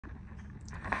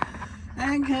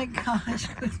Okay guys,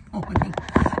 good morning.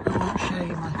 I won't show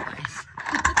you my face.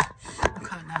 I've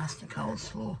got a nasty cold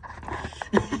sore.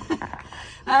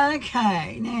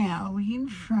 Okay, now are we in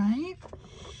frame?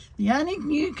 The only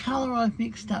new colour I've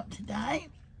mixed up today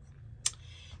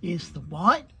is the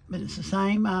white, but it's the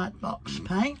same art box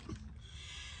paint.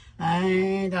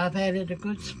 And I've added a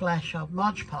good splash of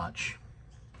Mod Podge.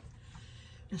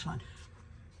 This one.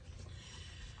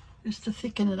 Just to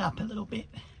thicken it up a little bit.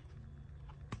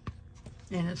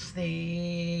 And it's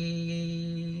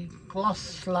the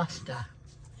Gloss Luster.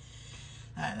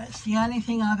 That's the only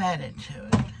thing I've added to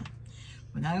it.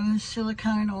 We know there's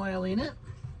silicone oil in it.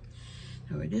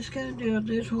 So we're just going to do a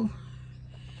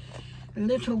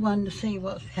little one to see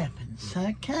what happens.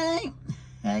 Okay?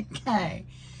 Okay.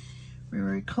 We're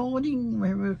recording.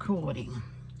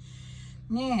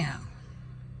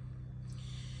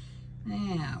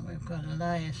 Now we've got to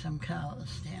layer some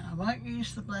colours down. I won't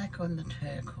use the black on the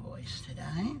turquoise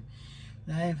today.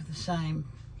 They have the same.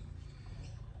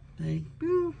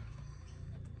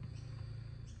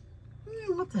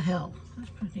 What the hell? Let's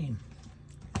put it in.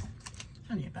 It's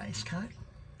only a base coat.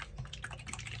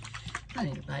 It's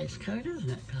only a base coat, isn't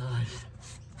it, guys?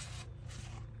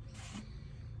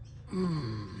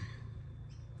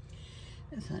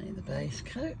 It's only the base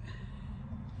coat.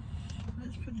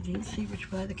 Let's put it in, see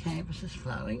which way the canvas is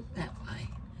flowing. That way.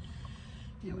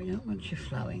 Now we don't want you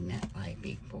flowing that way,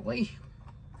 big boy.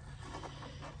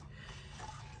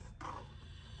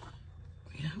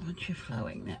 We don't want you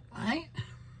flowing that way.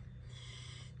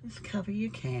 Just cover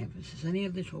your canvas. There's only a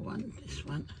little one, this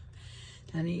one.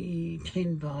 Only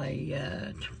 10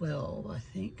 by 12, I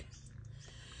think.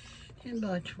 10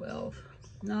 by 12.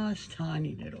 Nice,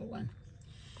 tiny little one.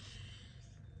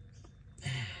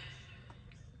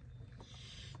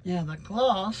 Now the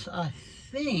gloss, I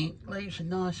think, leaves a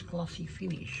nice glossy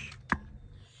finish. It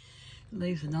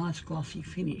leaves a nice glossy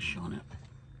finish on it.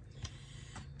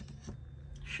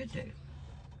 Should do.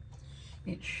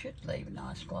 It should leave a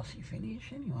nice glossy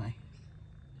finish anyway.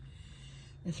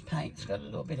 This paint's got a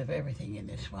little bit of everything in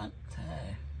this one. So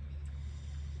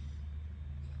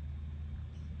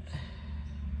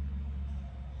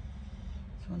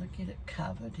just want to get it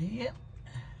covered here.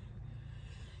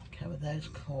 Cover those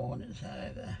corners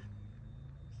over.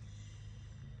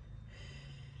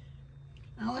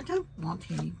 Oh, I don't want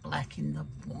any black in the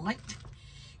white.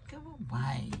 Go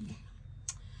away.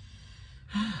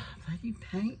 Bloody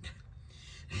paint.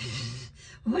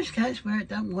 Always goes where it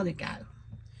don't want to go.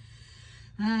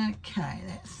 Okay,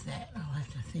 that's that. I'll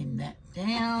have to thin that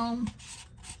down.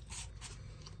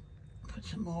 Put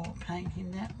some more paint in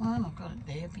that one. I've got it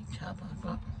there, big tub I've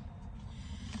got.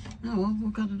 Oh, well,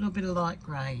 we've got a little bit of light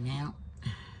grey now.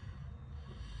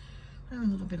 A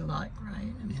little bit of light grey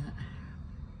in a minute.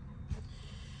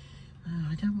 Oh,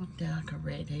 I don't want darker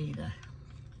red either.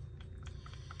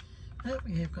 But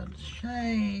we have got a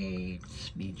shade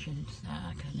smidgens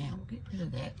darker. Now we'll get rid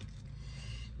of that.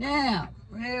 Now,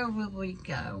 where will we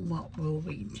go? What will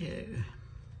we do?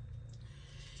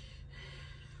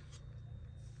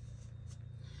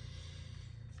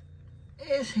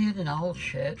 Here's an old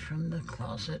shirt from the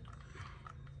closet.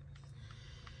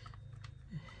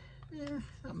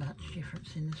 Not much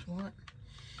difference in this white.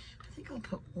 I think I'll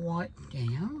put white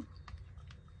down.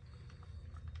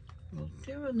 We'll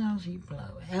do an Aussie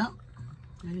blowout.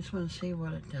 I just want to see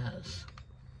what it does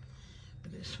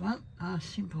with this one. A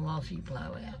simple Aussie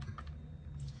blowout.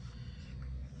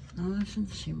 Nice and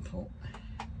simple.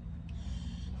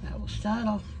 Now we'll start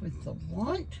off with the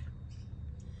white.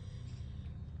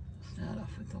 Start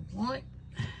off with the white.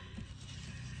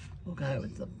 We'll go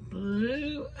with the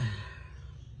blue.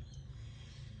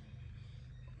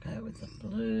 Go with the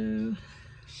blue.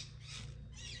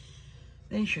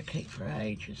 These should keep for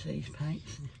ages, these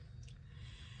paints.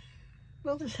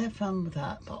 We'll just have fun with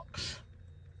art box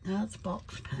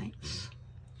paints.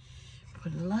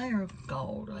 Put a layer of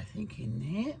gold, I think, in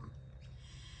there.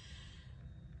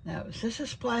 Now, is this a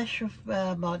splash of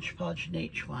Mod Podge in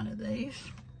each one of these?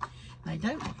 They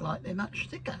don't look like they're much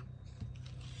thicker.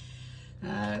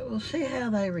 We'll see how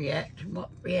they react and what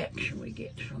reaction we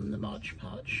get from the Mod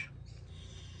Podge.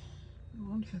 I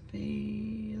want to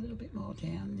be a little bit more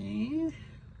down there.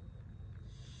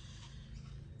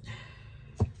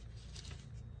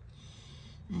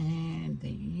 And the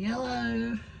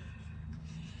yellow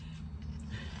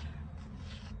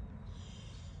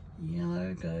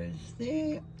goes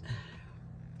there.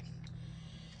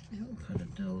 And we'll put a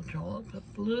little dollop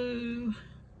of blue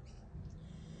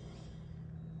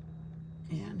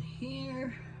down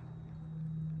here.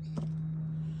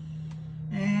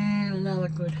 And another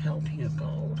good helping of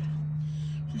gold.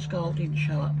 This gold didn't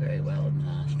show up very well in the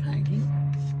last painting.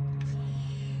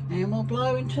 And we'll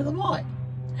blow into the white.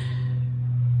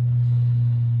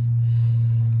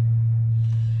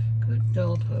 Good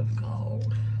dollop of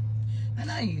gold. I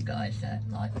know you guys don't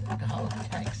like the gold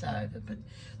takes over, but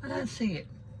I don't see it.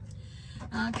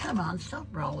 Come on, stop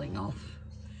rolling off.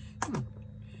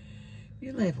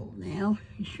 You're level now.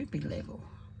 You should be level.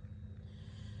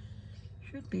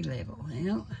 Should be level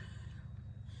now.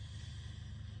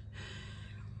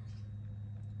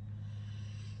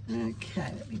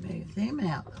 Okay, let me move them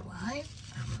out of the way.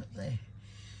 I'll put the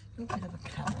little bit of a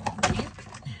colour on them.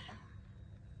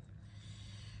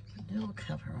 A little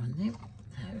cover on them.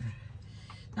 So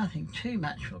nothing too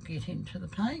much will get into the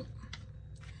paint.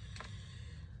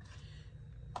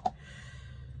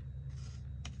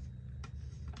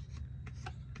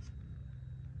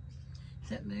 Is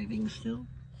that moving still?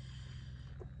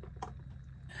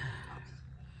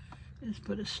 Just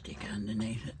put a stick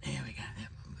underneath it. There we go.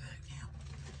 That will work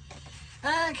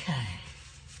now. Okay.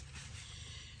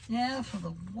 Now for the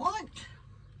white.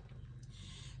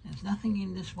 There's nothing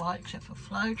in this white except for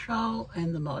Floetrol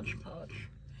and the Mod Podge.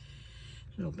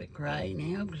 It's a little bit grey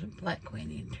now because the black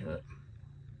went into it.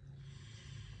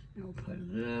 And we'll put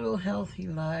a little healthy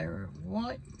layer of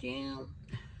white down.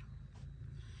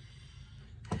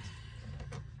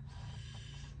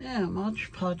 Now, Mod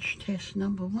Podge test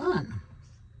number 1.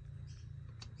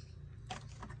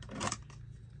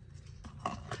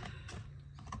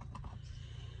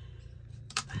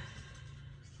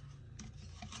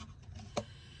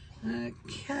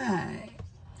 Okay.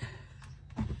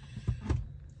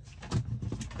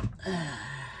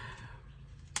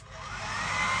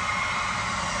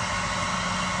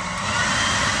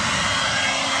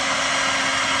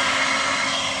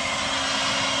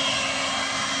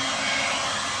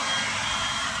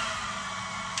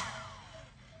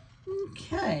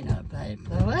 Okay, not a bad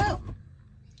blowout.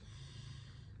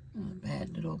 Not a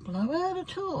bad little blowout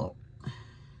at all.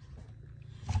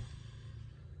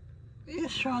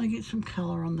 Just trying to get some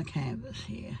colour on the canvas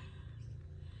here.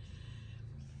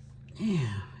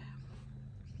 Yeah.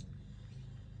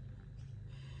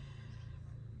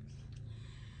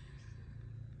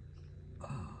 Oh,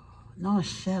 nice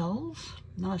cells,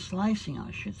 nice lacing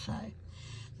I should say.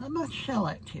 Not much cell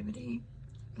activity,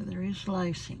 but there is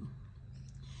lacing.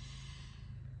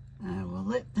 We'll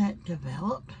let that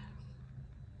develop.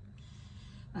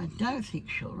 I don't think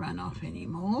she'll run off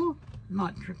anymore.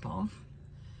 Might drip off.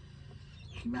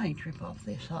 She may drip off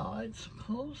their sides, of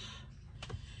course.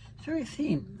 It's very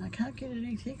thin. I can't get it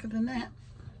any thicker than that.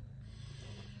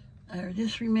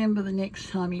 Just remember the next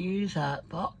time you use art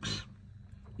box,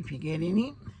 if you get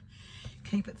any,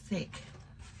 keep it thick.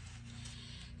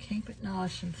 Keep it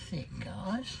nice and thick,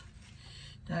 guys.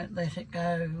 Don't let it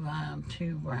go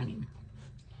too runny.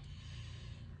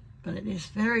 But it is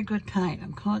very good paint.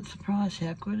 I'm quite surprised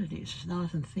how good it is. It's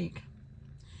nice and thick.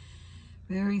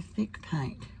 Very thick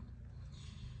paint.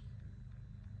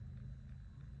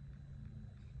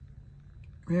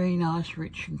 Very nice,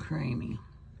 rich and creamy.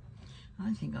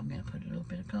 I think I'm going to put a little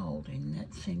bit of gold in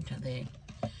that centre there.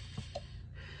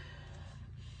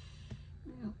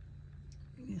 Now,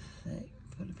 just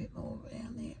put a bit more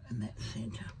down there in that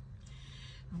centre.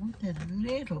 I want that a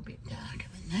little bit darker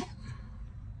than that.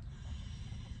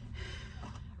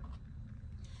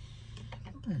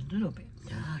 A little bit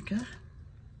darker.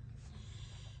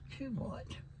 Too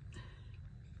white.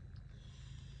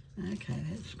 Okay,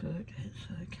 that's good. That's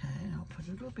okay. I'll put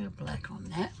a little bit of black on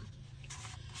that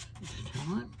this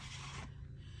time.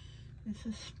 There's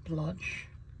a splodge.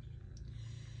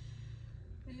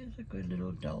 There's a good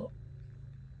little dollop.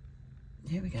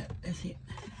 There we go. That's it.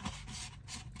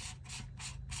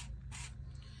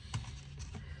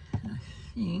 I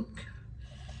think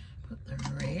put the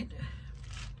red.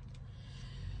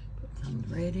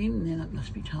 Red in, then it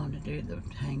must be time to do the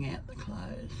hang out the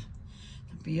clothes.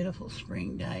 It's a beautiful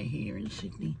spring day here in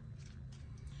Sydney.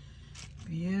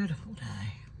 Beautiful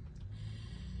day.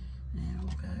 Now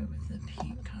we'll go with the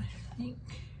pink, I think.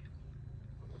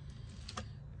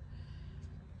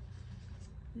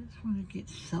 Just want to get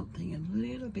something a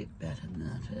little bit better than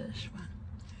the first one.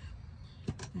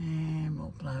 And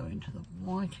we'll blow into the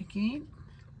white again.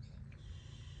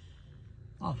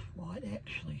 Off-white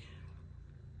actually.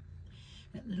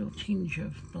 That little tinge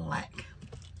of black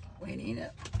went in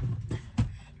it.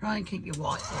 Try and keep your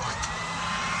white light.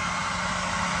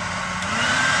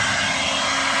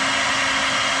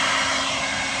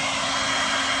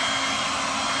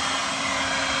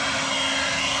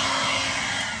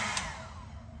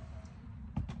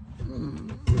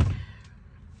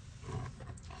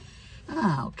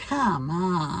 Oh, come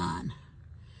on.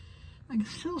 I can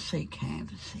still see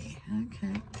canvas there.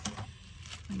 Okay.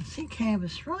 I can see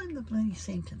canvas right in the bloody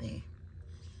centre there.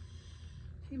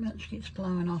 Too much gets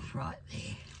blown off right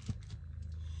there.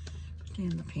 Put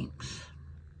down the pinks.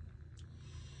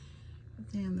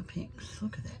 Put down the pinks.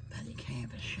 Look at that bloody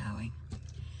canvas showing.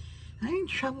 I'm in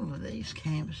trouble with these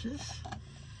canvases.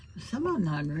 For some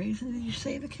unknown reason, did you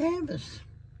see the canvas?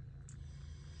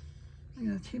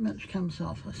 You know, too much comes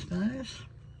off, I suppose.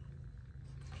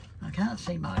 I can't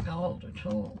see my gold at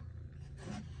all.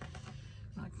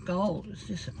 My gold has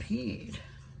disappeared.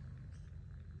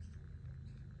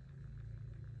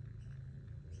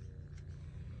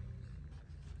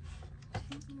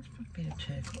 Let's put a bit of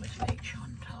turquoise beach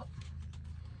on top.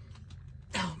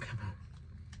 Oh, come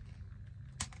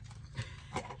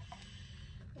on.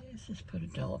 Let's just put a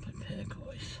dollop of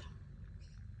turquoise.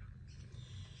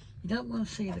 You don't want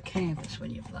to see the canvas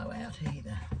when you blow out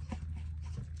either.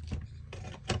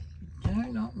 You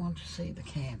do not want to see the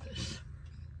canvas.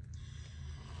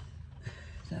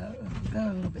 So I'll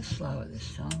go a little bit slower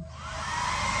this time.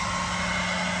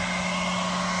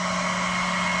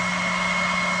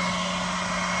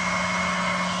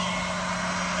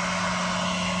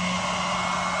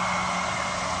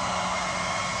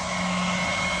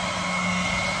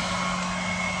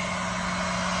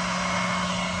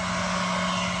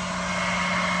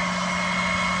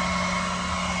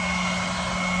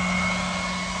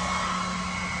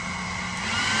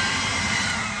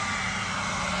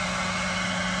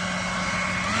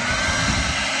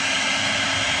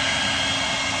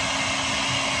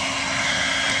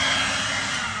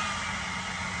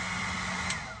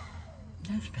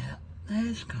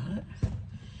 That's got it.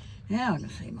 Now I can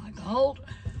see my gold.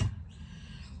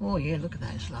 Oh yeah, look at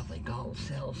those lovely gold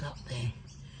cells up there.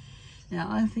 Now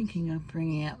I'm thinking of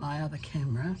bringing out my other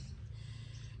camera,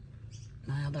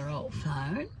 my other old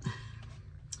phone,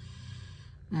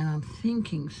 and I'm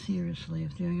thinking seriously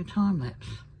of doing a time lapse.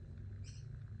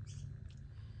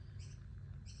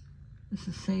 Just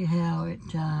to see how it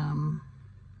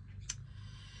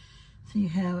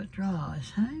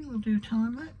dries. Hey, we'll do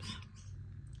time lapse.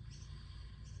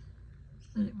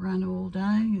 Let it run all day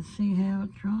and see how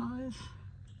it dries.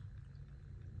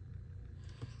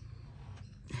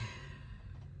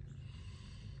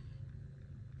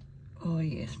 Oh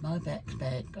yes, my back's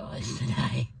bad, guys,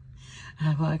 today.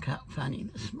 I woke up funny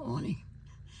this morning.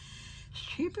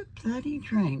 Stupid bloody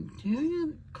dream.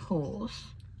 Doing a course.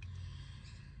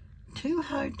 2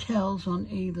 hotels on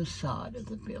either side of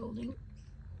the building.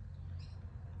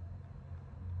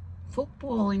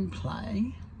 Football in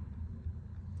play.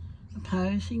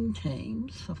 Opposing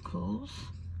teams, of course,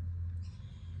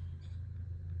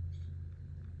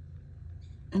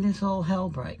 and as all hell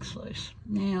breaks loose.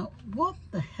 Now, what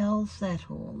the hell's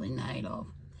that all in aid of?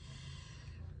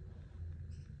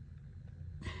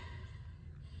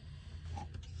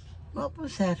 What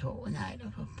was that all in aid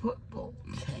of? A football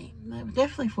team. They were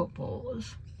definitely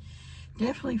footballers,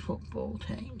 definitely football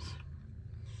teams.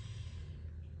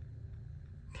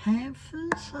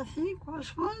 Panthers, I think, was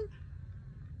one.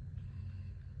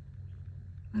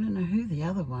 I don't know who the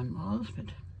other one was, but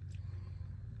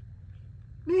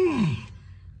man,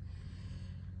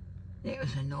 it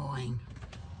was annoying.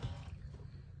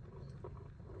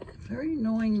 A very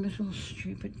annoying little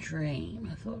stupid dream.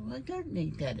 I thought, well, I don't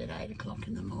need that at 8 o'clock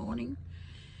in the morning.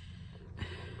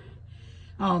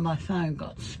 Oh, my phone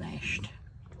got smashed.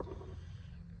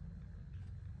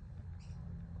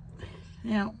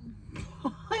 Now,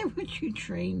 why would you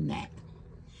dream that?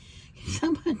 Can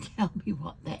someone tell me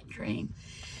what that dream?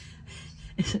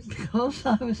 Is it because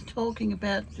I was talking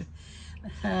about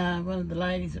one of the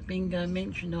ladies at Bingo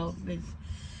mentioned of with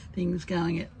things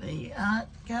going at the art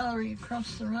gallery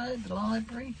across the road, the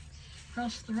library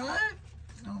across the road,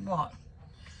 or what?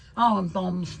 Oh, and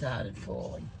bombs started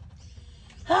falling.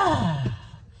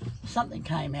 Something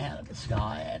came out of the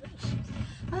sky at us.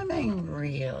 I mean,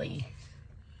 really.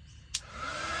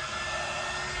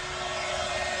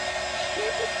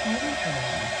 Stupid bloody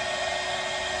dream.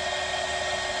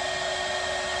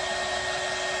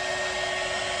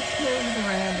 Just move it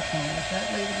around the canvas, don't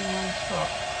leave it in one spot.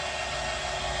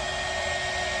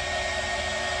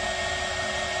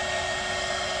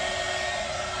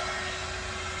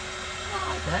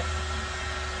 Like that.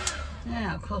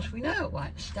 Now, of course, we know it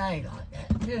won't stay like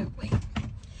that, don't we?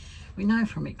 We know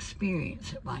from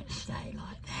experience it won't stay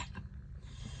like that.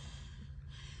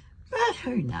 But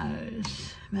who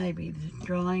knows? Maybe the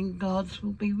drying gods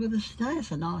will be with us today.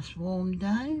 It's a nice warm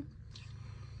day.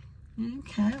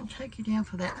 Okay, I'll take you down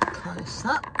for that close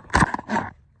up.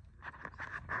 Oh,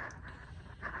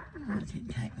 that didn't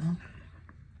take long.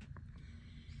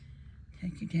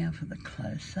 Take you down for the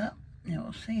close up. Now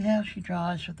we'll see how she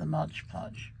dries with the Mod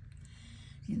Podge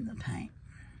in the paint.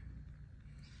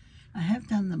 I have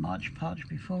done the Mod Podge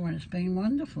before and it's been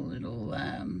wonderful little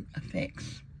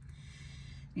effects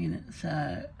in it,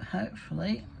 so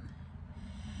hopefully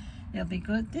it'll be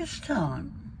good this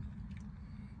time.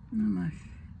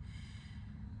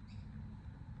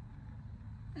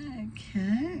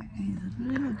 Okay, there's a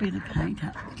little bit of paint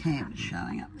up, the camera's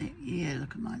showing up there. Yeah,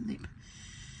 look at my lip.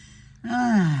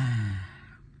 I'll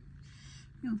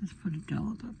just put a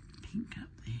dollop of pink up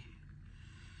there.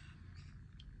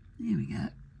 There we go.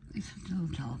 This is a little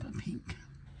dollop of pink.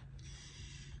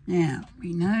 Now,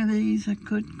 we know these are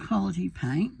good quality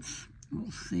paints.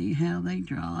 We'll see how they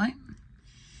dry.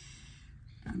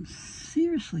 I'm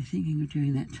seriously thinking of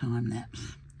doing that time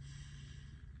lapse.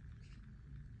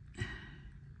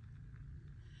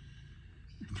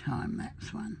 The time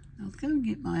lapse one. I'll go and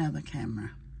get my other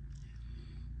camera.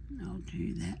 I'll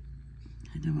do that.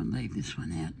 I don't want to leave this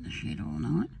one out in the shed all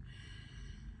night.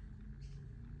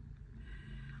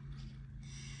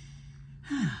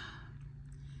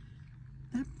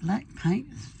 That black paint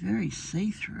is very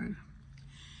see-through.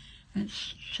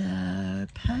 It's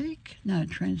opaque? No,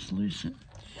 translucent.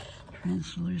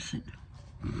 Translucent.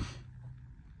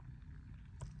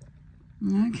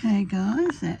 Okay,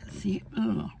 guys, that's it.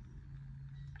 Oh,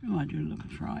 I do look a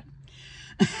fright.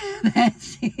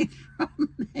 That's it from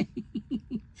me.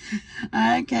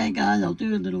 Okay, guys, I'll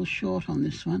do a little short on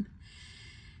this one.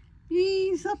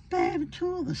 He's not bad at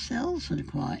all. The cells are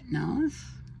quite nice,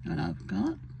 what I've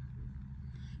got.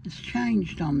 It's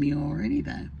changed on me already,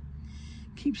 though.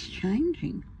 Keeps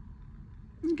changing.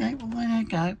 Okay, well, let it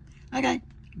go. Okay,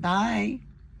 bye.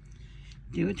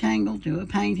 Do a tangle, do a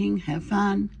painting, have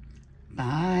fun.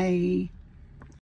 Bye.